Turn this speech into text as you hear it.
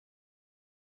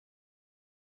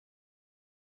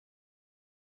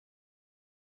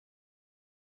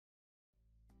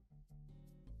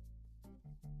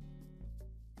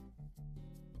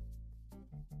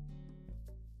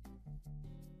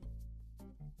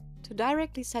To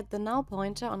directly set the now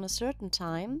pointer on a certain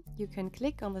time, you can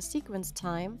click on the sequence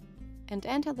time and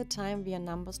enter the time via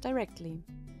numbers directly.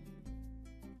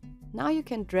 Now you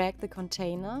can drag the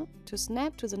container to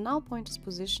snap to the now pointer's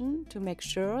position to make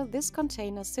sure this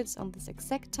container sits on this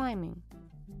exact timing.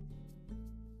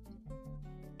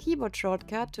 Keyboard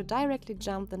shortcut to directly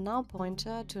jump the now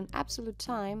pointer to an absolute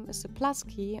time is the plus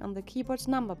key on the keyboard's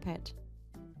number pad,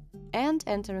 and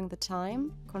entering the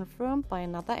time confirmed by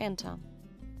another enter.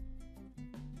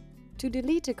 To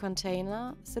delete a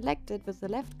container, select it with the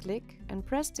left click and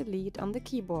press delete on the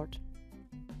keyboard.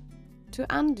 To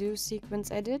undo sequence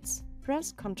edits,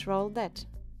 press Ctrl-Z.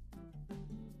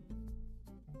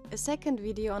 A second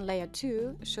video on layer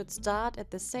 2 should start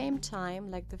at the same time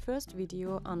like the first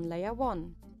video on layer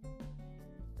 1.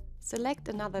 Select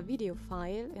another video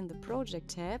file in the Project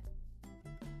tab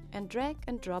and drag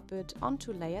and drop it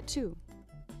onto layer 2.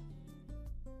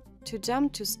 To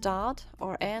jump to start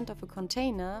or end of a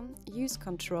container, use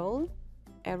Ctrl,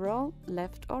 arrow,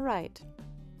 left or right.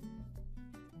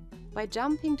 By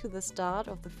jumping to the start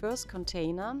of the first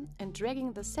container and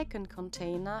dragging the second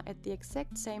container at the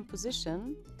exact same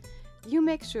position, you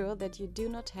make sure that you do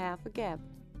not have a gap.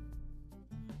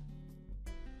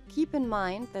 Keep in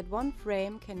mind that one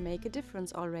frame can make a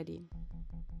difference already.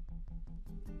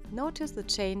 Notice the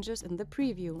changes in the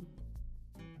preview.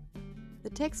 The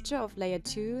texture of layer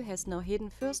 2 has now hidden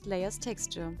first layer's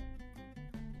texture.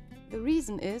 The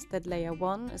reason is that layer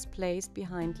 1 is placed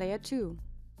behind layer 2,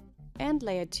 and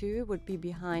layer 2 would be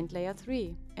behind layer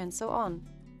 3, and so on.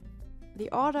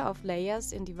 The order of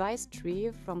layers in device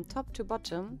tree from top to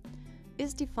bottom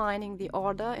is defining the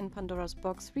order in Pandoras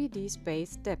Box 3D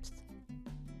space depth.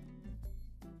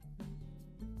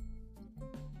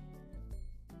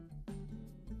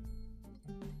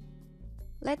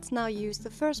 Let's now use the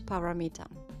first parameter.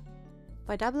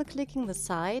 By double-clicking the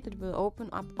side, it will open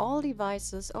up all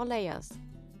devices or layers.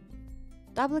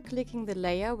 Double-clicking the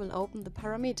layer will open the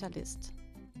parameter list.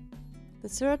 The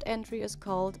third entry is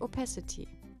called opacity.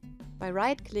 By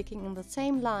right-clicking in the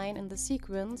same line in the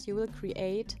sequence, you will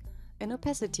create an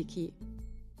opacity key.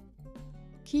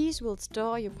 Keys will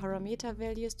store your parameter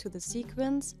values to the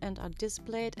sequence and are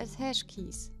displayed as hash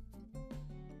keys.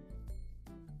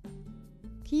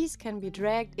 Keys can be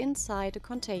dragged inside a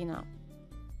container.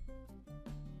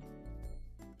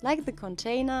 Like the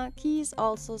container, keys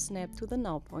also snap to the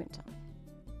now pointer.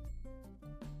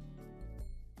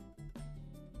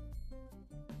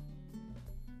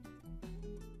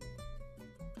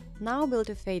 Now build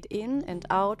a fade in and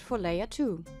out for layer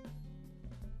 2.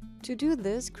 To do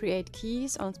this, create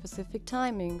keys on specific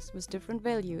timings with different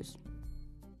values.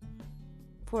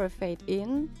 For a fade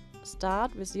in,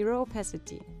 start with 0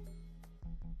 opacity.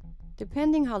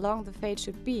 Depending how long the fade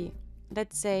should be,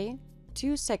 let's say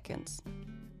 2 seconds.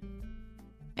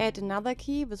 Add another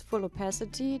key with full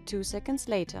opacity 2 seconds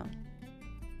later.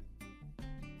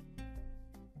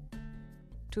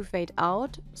 To fade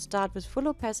out, start with full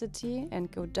opacity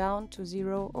and go down to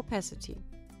 0 opacity.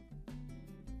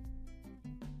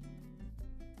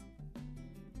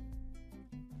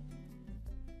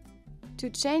 To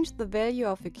change the value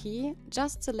of a key,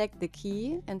 just select the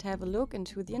key and have a look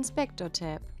into the Inspector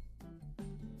tab.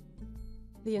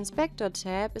 The Inspector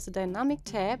tab is a dynamic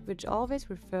tab which always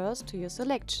refers to your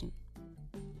selection.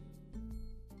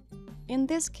 In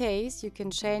this case, you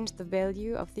can change the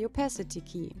value of the opacity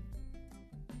key.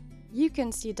 You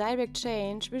can see direct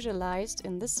change visualized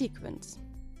in the sequence.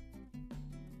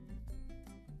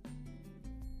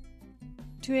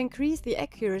 To increase the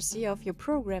accuracy of your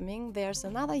programming, there's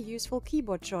another useful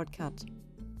keyboard shortcut.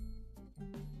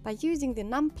 By using the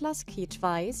num+ key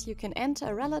twice, you can enter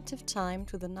a relative time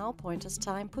to the now pointer's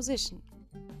time position.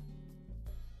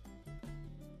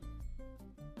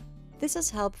 This is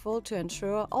helpful to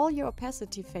ensure all your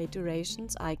opacity fade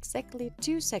durations are exactly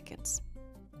 2 seconds.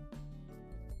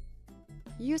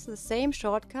 Use the same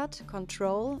shortcut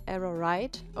Ctrl, arrow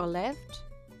right or left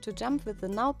to jump with the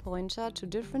now pointer to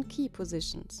different key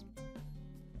positions.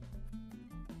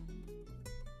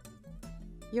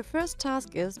 Your first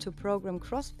task is to program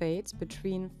crossfades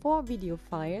between 4 video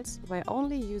files while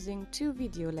only using 2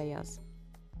 video layers.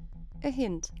 A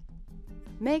hint: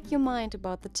 make your mind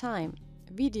about the time.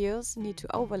 Videos need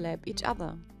to overlap each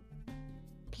other.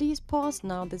 Please pause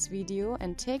now this video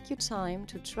and take your time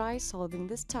to try solving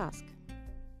this task.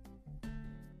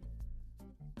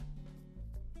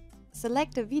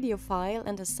 Select a video file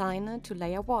and assign it to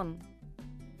layer 1.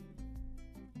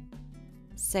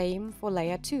 Same for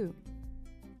layer 2.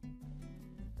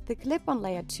 The clip on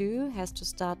layer 2 has to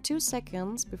start 2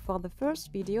 seconds before the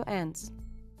first video ends.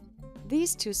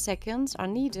 These 2 seconds are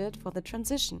needed for the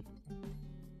transition.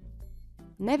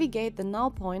 Navigate the now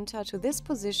pointer to this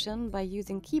position by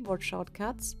using keyboard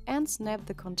shortcuts and snap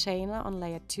the container on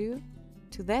layer 2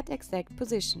 to that exact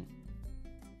position.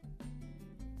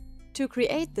 To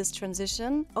create this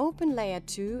transition, open layer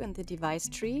 2 in the device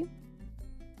tree,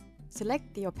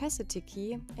 select the opacity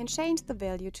key and change the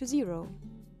value to 0.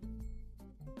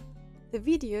 The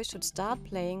video should start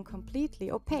playing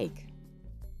completely opaque.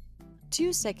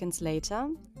 2 seconds later,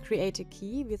 create a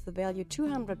key with the value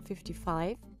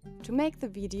 255 to make the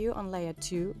video on layer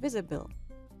 2 visible.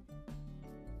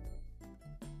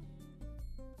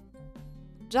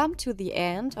 Jump to the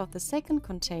end of the second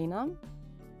container,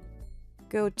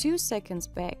 go 2 seconds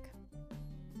back.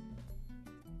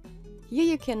 Here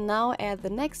you can now add the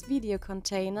next video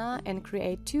container and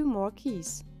create 2 more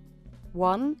keys.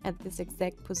 One at this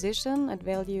exact position at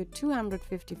value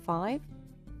 255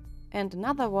 and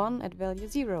another one at value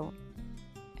 0,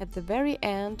 at the very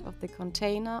end of the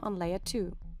container on layer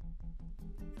 2.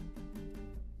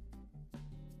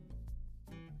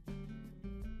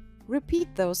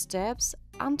 Repeat those steps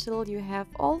until you have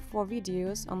all 4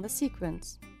 videos on the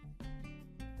sequence.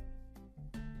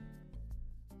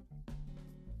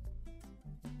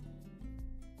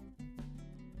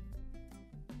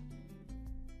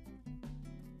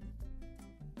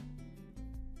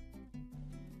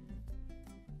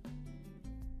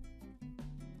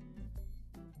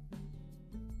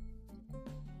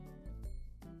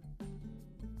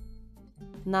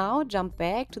 Now jump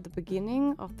back to the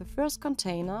beginning of the first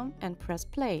container and press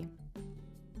play.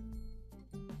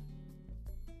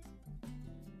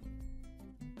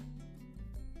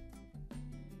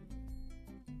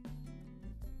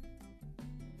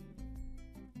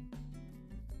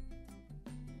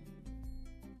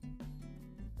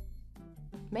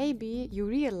 Maybe you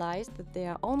realize that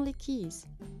there are only keys,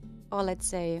 or let's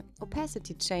say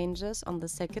opacity changes on the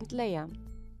second layer.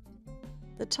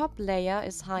 The top layer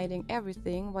is hiding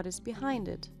everything what is behind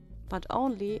it, but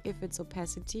only if its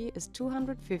opacity is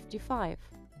 255.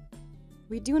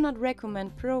 We do not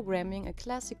recommend programming a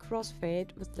classic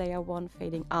crossfade with layer 1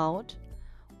 fading out,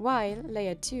 while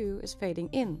layer 2 is fading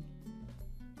in.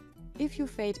 If you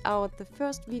fade out the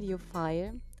first video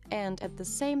file and at the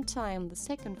same time the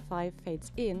second file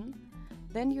fades in,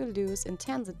 then you lose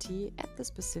intensity at the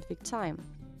specific time.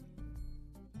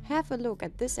 Have a look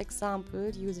at this example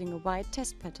using a wide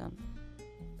test pattern.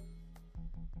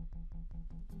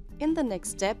 In the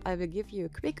next step, I will give you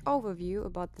a quick overview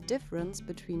about the difference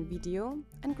between video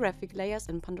and graphic layers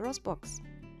in Pandoras Box.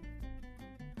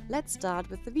 Let's start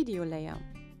with the video layer.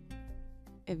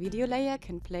 A video layer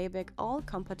can play back all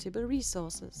compatible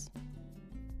resources.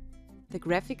 The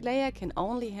graphic layer can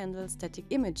only handle static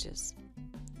images,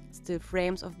 still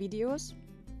frames of videos,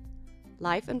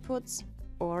 live inputs,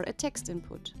 or a text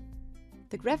input.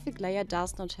 The graphic layer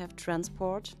does not have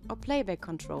transport or playback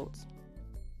controls.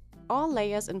 All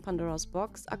layers in Pandoras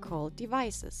Box are called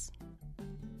devices.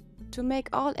 To make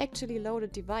all actually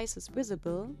loaded devices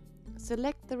visible,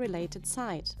 select the related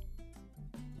site.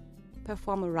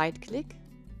 Perform a right-click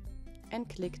and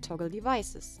click Toggle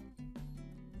Devices.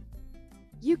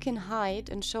 You can hide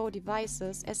and show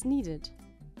devices as needed.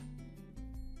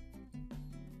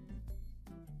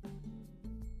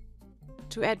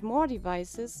 To add more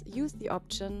devices, use the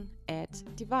option Add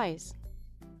Device.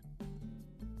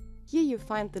 Here you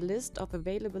find the list of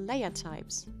available layer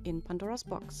types in Pandoras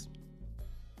Box.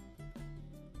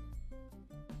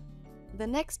 The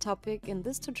next topic in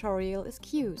this tutorial is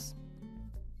cues.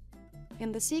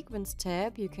 In the Sequence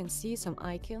tab you can see some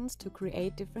icons to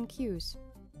create different cues.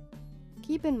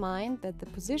 Keep in mind that the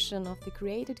position of the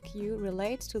created cue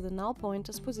relates to the now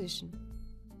pointer's position.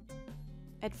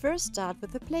 At first start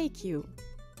with the play cue.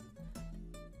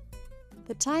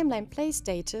 The timeline play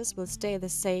status will stay the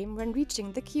same when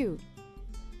reaching the cue.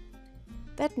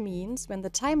 That means when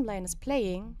the timeline is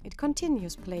playing, it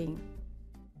continues playing.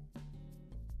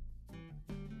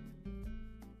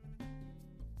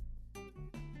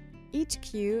 Each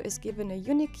cue is given a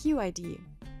unique cue ID.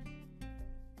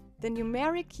 The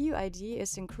numeric cue ID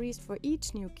is increased for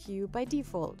each new cue by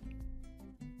default.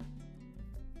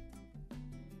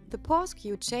 The pause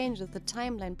cue changes the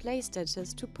timeline play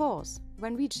status to pause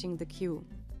when reaching the cue.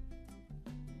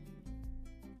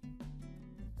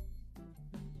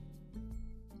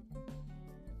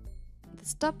 The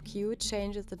stop cue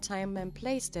changes the timeline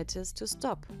play status to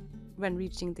stop when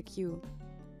reaching the cue.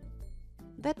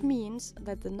 That means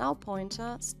that the now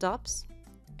pointer stops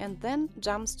and then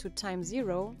jumps to time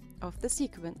 0 of the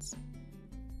sequence.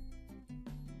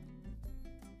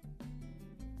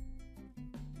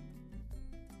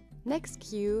 Next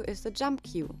queue is the jump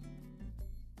queue.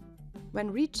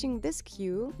 When reaching this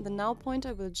queue, the now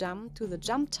pointer will jump to the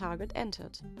jump target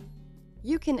entered.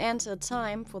 You can enter a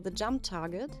time for the jump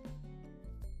target,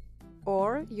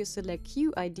 or you select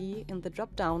queue ID in the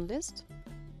drop-down list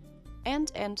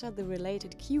and enter the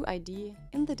related queue ID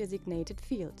in the designated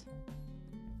field.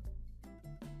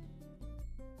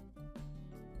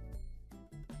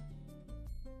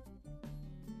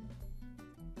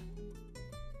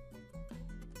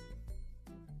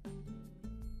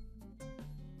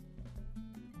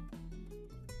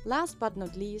 Last but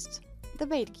not least, the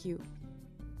wait queue.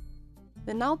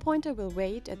 The now pointer will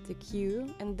wait at the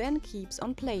queue and then keeps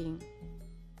on playing.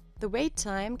 The wait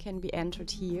time can be entered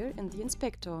here in the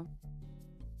inspector.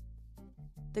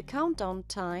 The countdown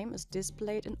time is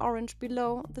displayed in orange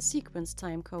below the sequence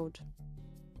time code.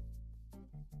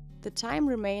 The time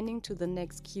remaining to the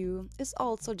next queue is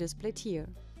also displayed here.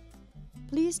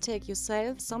 Please take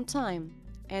yourself some time,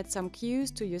 add some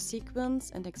cues to your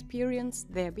sequence and experience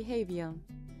their behavior.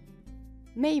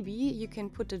 Maybe you can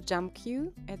put a jump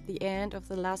cue at the end of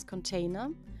the last container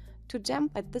to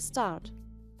jump at the start.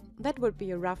 That would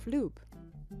be a rough loop.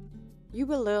 You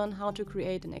will learn how to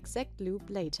create an exact loop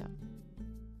later.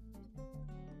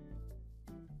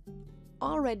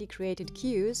 Already created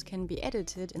cues can be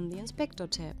edited in the Inspector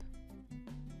tab.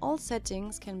 All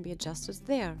settings can be adjusted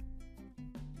there.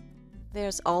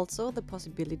 There's also the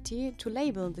possibility to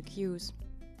label the cues.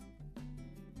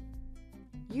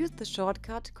 Use the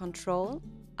shortcut Ctrl,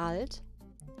 Alt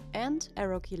and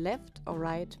arrow key left or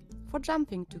right for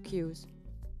jumping to cues.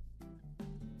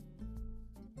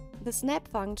 The snap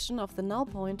function of the now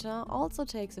pointer also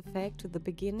takes effect to the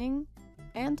beginning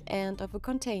and end of a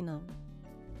container.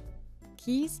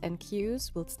 Keys and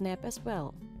cues will snap as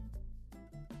well.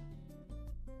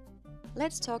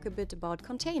 Let's talk a bit about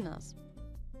containers.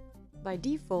 By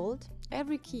default,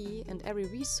 every key and every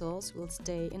resource will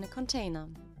stay in a container.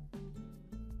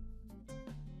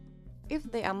 If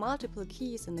there are multiple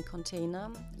keys in a container,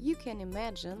 you can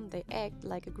imagine they act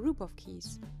like a group of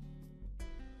keys.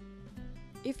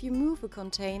 If you move a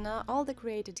container, all the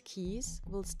created keys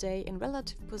will stay in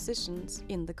relative positions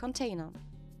in the container.